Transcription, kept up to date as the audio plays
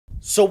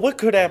So what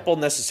could Apple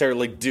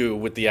necessarily do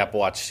with the Apple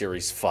Watch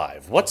Series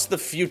 5? What's the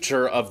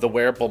future of the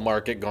wearable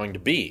market going to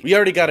be? We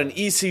already got an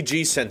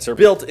ECG sensor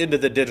built into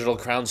the digital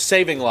crown,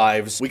 saving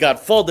lives. We got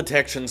fall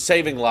detection,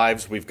 saving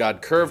lives. We've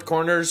got curved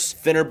corners,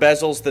 thinner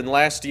bezels than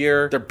last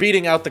year. They're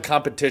beating out the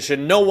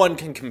competition. No one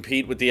can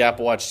compete with the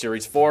Apple Watch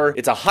Series 4.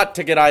 It's a hot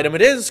ticket item.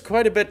 It is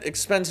quite a bit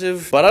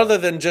expensive, but other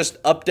than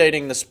just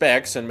updating the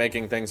specs and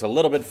making things a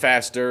little bit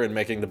faster and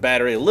making the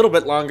battery a little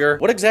bit longer,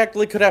 what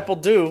exactly could Apple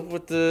do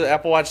with the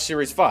Apple Watch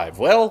Series 5?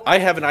 Well, I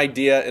have an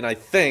idea, and I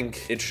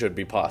think it should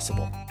be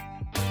possible.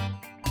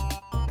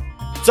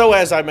 So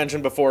as I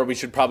mentioned before, we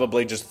should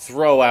probably just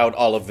throw out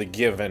all of the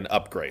given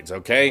upgrades,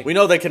 okay? We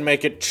know they can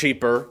make it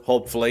cheaper,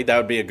 hopefully. That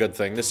would be a good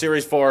thing. The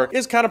Series 4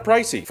 is kind of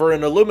pricey. For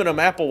an aluminum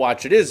Apple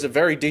Watch, it is a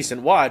very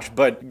decent watch,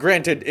 but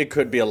granted, it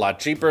could be a lot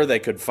cheaper. They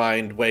could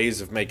find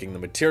ways of making the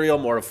material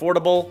more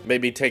affordable,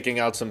 maybe taking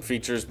out some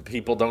features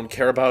people don't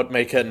care about,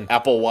 make an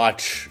Apple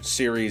Watch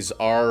Series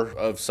R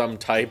of some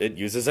type. It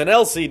uses an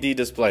LCD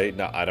display.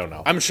 No, I don't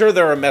know. I'm sure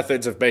there are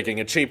methods of making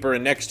it cheaper,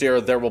 and next year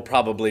there will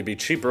probably be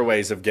cheaper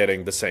ways of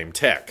getting the same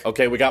tech.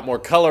 Okay, we got more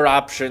color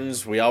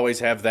options. We always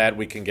have that.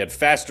 We can get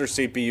faster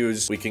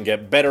CPUs. We can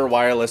get better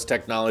wireless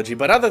technology.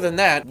 But other than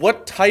that,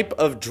 what type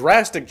of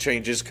drastic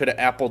changes could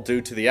Apple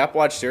do to the Apple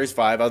Watch Series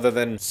 5 other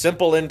than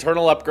simple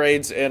internal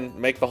upgrades and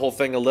make the whole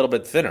thing a little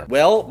bit thinner?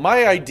 Well,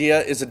 my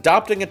idea is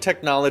adopting a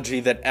technology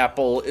that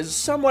Apple is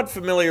somewhat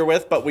familiar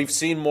with, but we've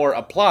seen more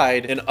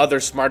applied in other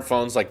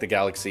smartphones like the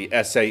Galaxy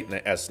S8 and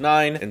the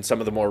S9 and some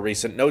of the more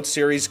recent Note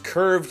series,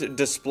 curved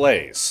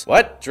displays.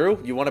 What, Drew?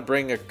 You want to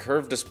bring a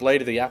curved display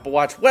to the Apple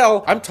Watch?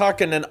 Well, I'm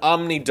talking an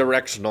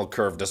omnidirectional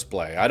curved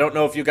display. I don't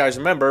know if you guys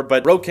remember,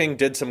 but King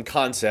did some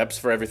concepts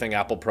for Everything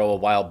Apple Pro a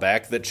while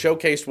back that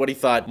showcased what he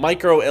thought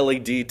micro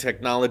LED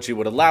technology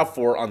would allow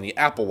for on the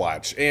Apple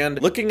Watch.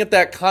 And looking at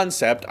that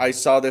concept, I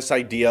saw this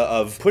idea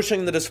of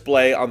pushing the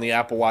display on the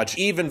Apple Watch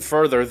even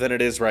further than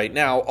it is right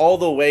now, all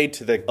the way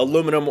to the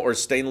aluminum or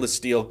stainless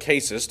steel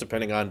cases,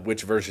 depending on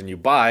which version you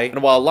buy.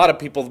 And while a lot of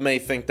people may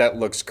think that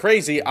looks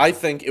crazy, I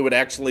think it would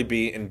actually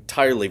be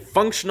entirely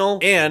functional.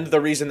 And the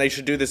reason they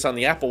should do this on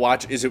the Apple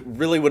Watch is it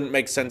really wouldn't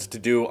make sense to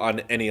do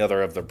on any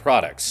other of their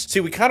products. See,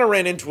 we kind of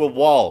ran into a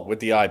wall with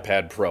the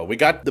iPad Pro. We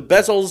got the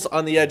bezels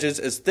on the edges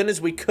as thin as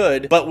we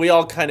could, but we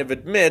all kind of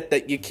admit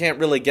that you can't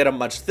really get them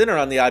much thinner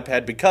on the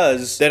iPad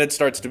because then it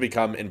starts to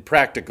become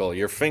impractical.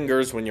 Your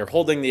fingers, when you're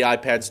holding the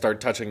iPad,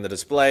 start touching the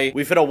display.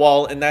 We've hit a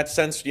wall in that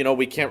sense. You know,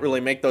 we can't really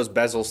make those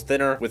bezels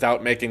thinner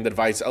without making the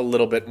device a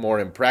little bit more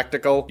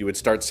impractical. You would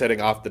start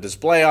setting off the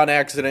display on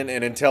accident,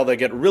 and until they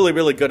get really,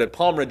 really good at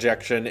palm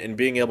rejection and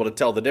being able to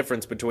tell the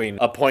difference between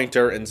a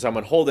pointer and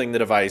someone holding the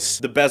device,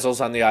 the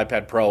bezels on the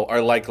iPad Pro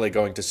are likely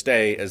going to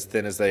stay as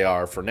thin as they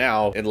are for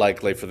now and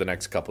likely for the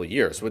next couple of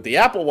years. With the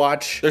Apple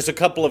Watch, there's a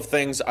couple of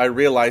things I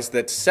realized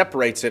that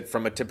separates it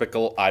from a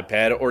typical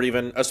iPad or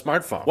even a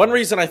smartphone. One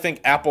reason I think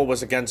Apple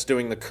was against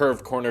doing the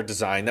curved corner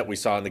design that we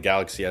saw in the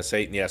Galaxy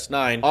S8 and the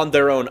S9 on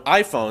their own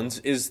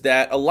iPhones is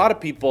that a lot of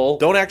people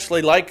don't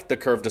actually like the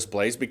curved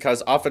displays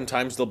because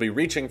oftentimes they'll be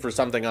reaching for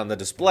something on the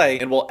display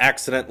and will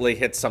accidentally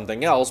hit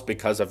something else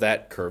because of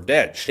that curved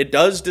edge. It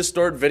does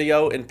distort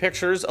video and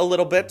pictures a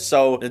little bit,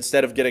 so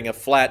instead of getting a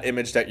flat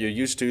image that you're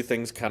used to,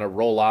 things kind of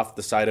roll off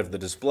the side of the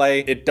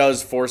display. It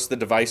does force the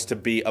device to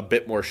be a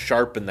bit more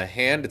sharp in the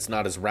hand. It's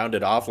not as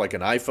rounded off like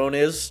an iPhone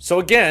is. So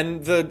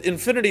again, the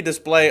infinity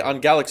display on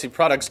Galaxy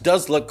products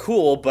does look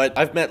cool, but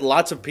I've met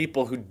lots of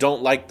people who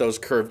don't like those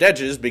curved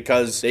edges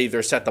because they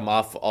either set them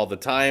off all the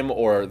time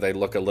or they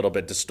look a little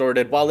bit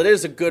distorted. While it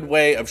is a good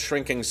way of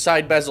shrinking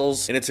side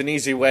bezels, and it's an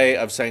easy way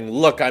of saying,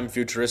 look, I'm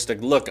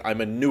futuristic, look,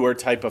 I'm a newer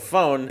type of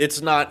phone,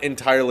 it's not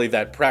entirely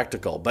that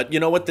practical. But you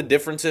know what the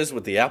difference is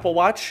with the Apple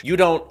Watch? You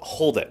don't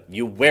hold it,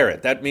 you wear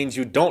it. That means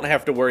you don't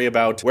have to worry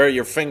about where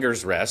your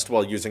fingers rest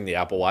while using the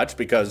Apple Watch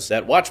because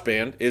that watch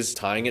band is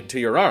tying it to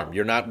your arm.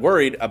 You're not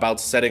worried about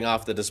setting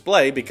off the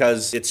display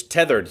because it's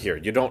tethered here.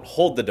 You don't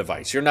hold the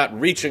device. You're not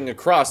reaching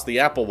across the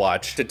Apple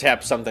Watch to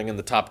tap something in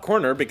the top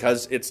corner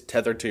because it's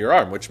tethered to your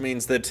arm, which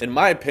means that, in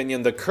my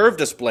opinion, the curved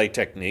display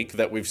technique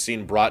that we've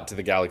seen brought to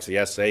the Galaxy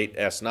S8,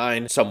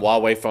 S9, some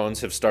Huawei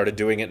phones have started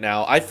doing it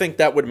now, I think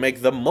that would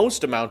make the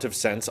most amount of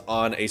sense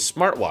on a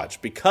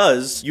smartwatch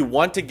because you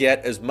want to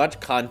get as much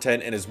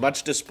content and as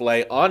much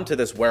display onto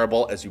this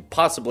wearable as you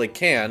possibly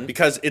can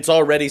because it's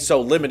already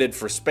so limited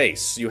for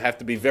space. You have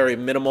to be very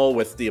minimal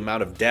with the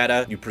amount of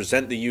data you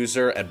present the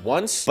user at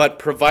once, but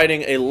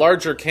providing a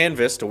larger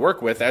canvas to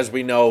work with, as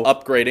we know,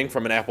 upgrading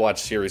from an Apple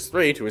Watch Series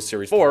 3 to a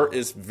Series 4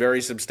 is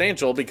very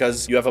substantial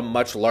because you have a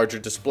much larger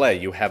display.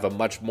 You have a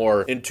much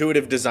more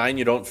intuitive design.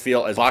 You don't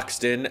feel as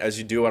boxed in as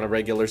you do on a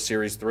regular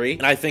Series 3.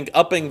 And I think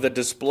upping the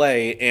display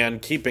display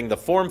and keeping the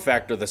form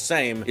factor the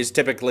same is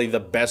typically the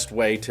best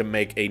way to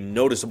make a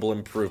noticeable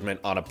improvement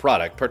on a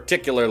product,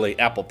 particularly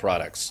Apple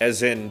products.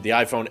 As in the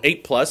iPhone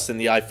 8 Plus and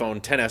the iPhone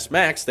XS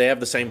Max, they have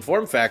the same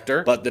form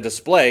factor, but the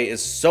display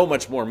is so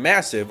much more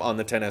massive on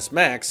the XS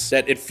Max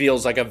that it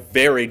feels like a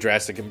very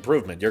drastic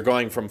improvement. You're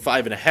going from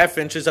 5.5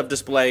 inches of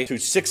display to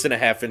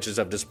 6.5 inches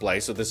of display,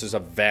 so this is a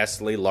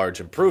vastly large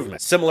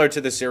improvement. Similar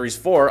to the Series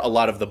 4, a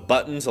lot of the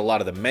buttons, a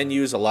lot of the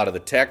menus, a lot of the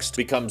text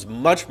becomes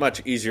much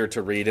easier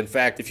to read. In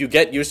fact, if you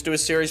get used to a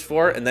Series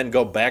 4 and then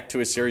go back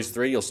to a Series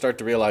 3, you'll start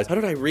to realize, how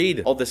did I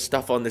read all this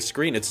stuff on the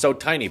screen? It's so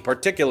tiny,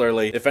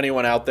 particularly if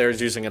anyone out there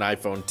is using an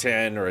iPhone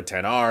 10 or a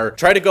 10R.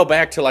 Try to go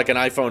back to like an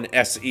iPhone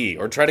SE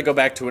or try to go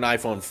back to an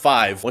iPhone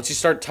 5. Once you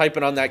start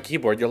typing on that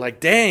keyboard, you're like,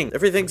 dang,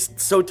 everything's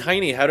so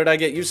tiny. How did I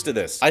get used to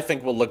this? I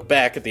think we'll look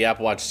back at the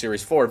Apple Watch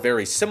Series 4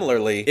 very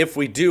similarly if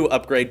we do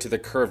upgrade to the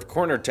curved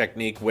corner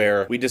technique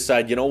where we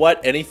decide, you know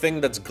what,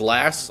 anything that's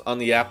glass on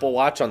the Apple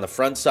Watch on the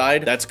front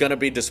side, that's gonna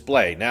be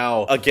display.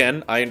 Now,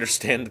 again, I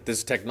understand that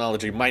this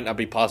technology might not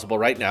be possible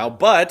right now,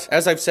 but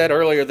as I've said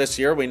earlier this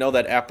year, we know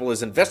that Apple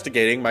is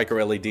investigating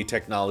micro LED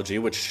technology,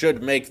 which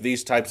should make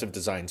these types of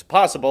designs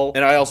possible.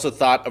 And I also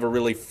thought of a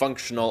really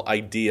functional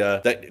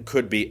idea that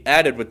could be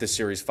added with the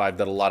Series 5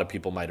 that a lot of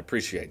people might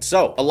appreciate.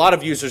 So, a lot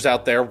of users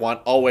out there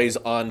want always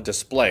on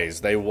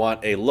displays. They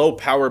want a low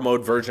power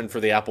mode version for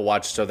the Apple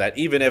Watch so that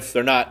even if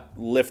they're not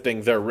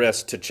lifting their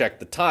wrist to check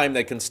the time,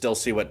 they can still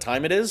see what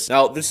time it is.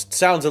 Now, this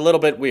sounds a little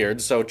bit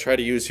weird, so try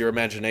to use your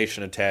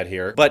imagination a tad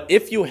here. But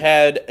if you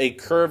had a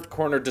curved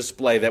corner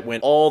display that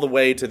went all the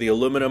way to the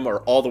aluminum or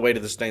all the way to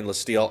the stainless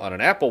steel on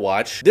an Apple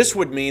Watch, this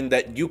would mean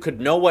that you could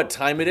know what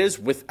time it is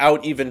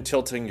without even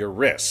tilting your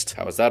wrist.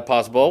 How is that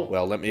possible?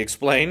 Well, let me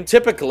explain.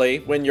 Typically,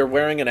 when you're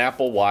wearing an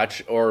Apple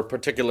Watch, or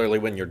particularly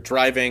when you're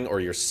driving or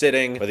you're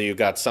sitting, whether you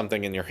got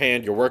something in your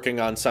hand, you're working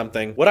on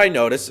something, what I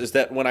notice is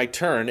that when I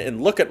turn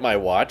and look at my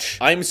watch,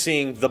 I'm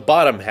seeing the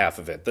bottom half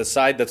of it. The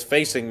side that's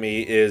facing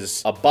me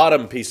is a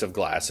bottom piece of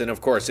glass. And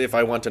of course, if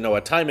I want to know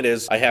what time it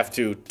is, I have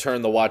to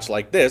turn the watch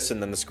like this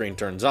and then the screen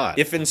turns on.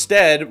 If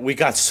instead we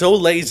got so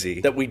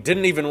lazy that we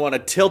didn't even want to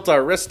tilt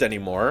our wrist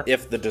anymore,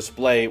 if the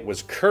display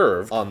was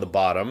curved on the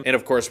bottom, and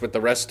of course with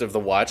the rest of the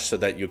watch so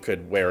that you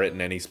could wear it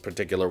in any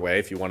particular way,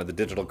 if you wanted the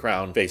digital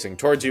crown facing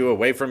towards you,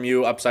 away from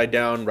you, upside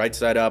down, right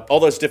side up, all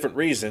those different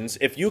reasons,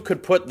 if you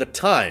could put the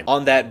time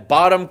on that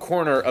bottom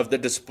corner of the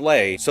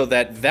display so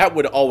that that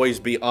would always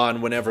be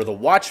on whenever the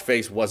watch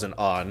face wasn't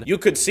on, you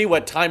could see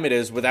what time it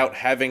is without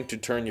having to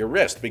turn your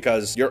wrist,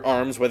 because your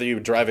arms, whether you're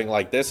driving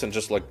like this and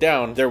just look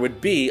down, there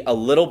would be a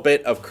little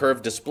bit of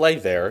curved display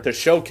there to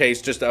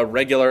showcase just a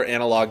regular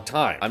analog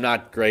time. I'm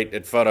not great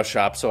at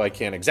Photoshop, so I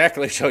can't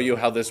exactly show you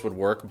how this would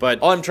work, but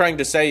all I'm trying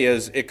to say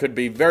is it could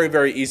be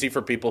very easy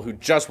for people who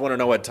just want to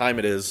know what time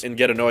it is and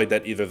get annoyed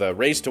that either the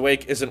raise to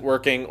wake isn't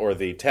working or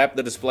the tap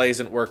the display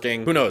isn't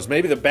working. Who knows?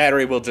 Maybe the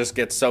battery will just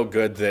get so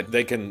good that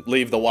they can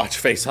leave the watch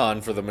face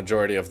on for the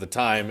majority of the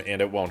time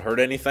and it won't hurt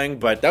anything.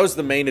 But that was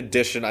the main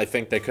addition I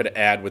think they could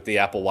add with the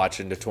Apple Watch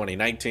into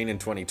 2019 and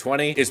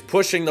 2020, is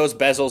pushing those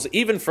bezels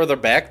even further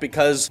back,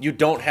 because you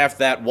don't have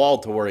that wall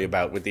to worry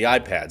about with the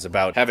iPads,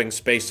 about having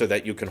space so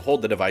that you can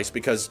hold the device,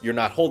 because you're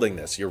not holding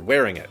this, you're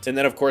wearing it. And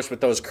then of course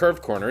with those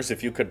curved corners,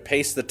 if you could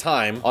paste the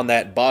time on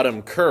that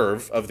bottom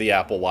curve of the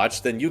Apple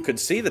Watch, then you could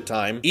see the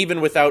time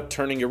even without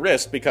turning your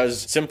wrist,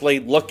 because simply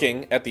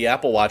looking at the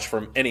Apple Watch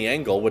from any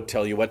angle would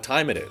tell you what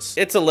time it is.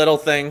 It's a little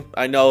thing.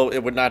 I know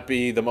it would not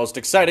be the most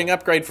exciting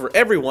upgrade for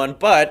everyone,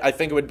 but I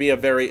think it would be a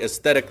very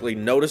aesthetically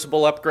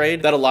noticeable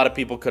upgrade that a lot of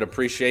people could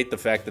appreciate, the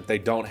fact that they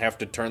don't have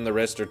to turn the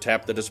wrist or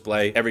tap the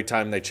display every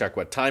time they check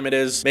what time it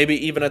is. Maybe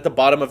even at the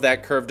bottom of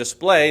that curved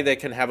display, they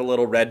can have a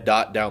little red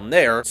dot down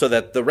there so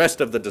that the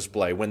rest of the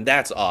display, when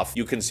that's off,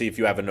 you can see if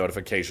you have a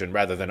notification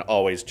rather than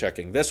always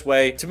checking this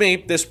way. To me,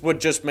 this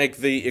would just make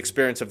the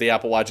experience of the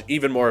Apple Watch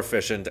even more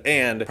efficient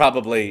and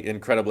probably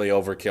incredibly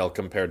overkill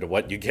compared to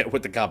what you get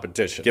with the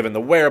competition, given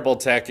the wearable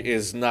tech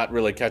is not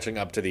really catching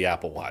up to the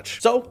Apple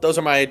Watch. So those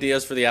are my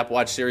ideas for the Apple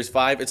Watch Series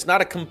 5. It's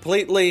not a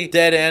completely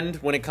dead end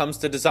when it comes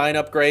to design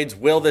upgrades.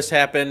 Will this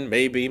happen?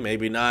 Maybe,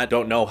 maybe not.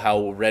 Don't know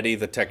how ready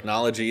the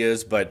technology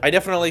is, but I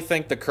definitely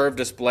think the curved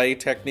display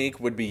technique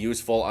would be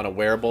useful on a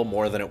wearable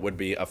more than it would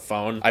be a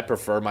phone. I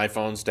prefer my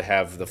phones to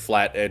have the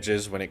flat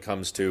edges when it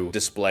comes to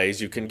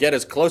displays. You can get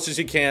as close as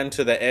you can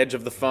to the edge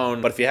of the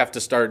phone, but if you have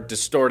to start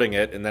distorting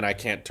it and then I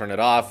can't turn it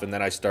off and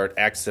then I start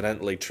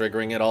accidentally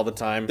triggering it all the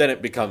time, then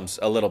it becomes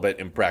a little bit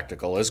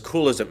impractical. As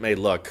cool as it may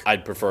look,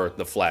 I'd prefer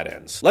the flat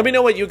ends. Let me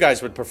know what you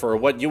guys would prefer,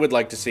 what you would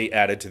like to see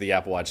added to the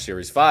Apple Watch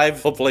Series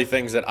 5. Hopefully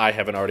things that I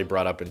haven't already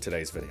brought up in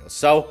today's video.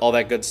 So all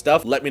that good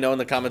stuff, let me know in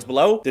the comments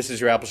below. This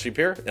is your Apple Sheep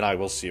here, and I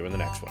will see you in the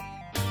next one.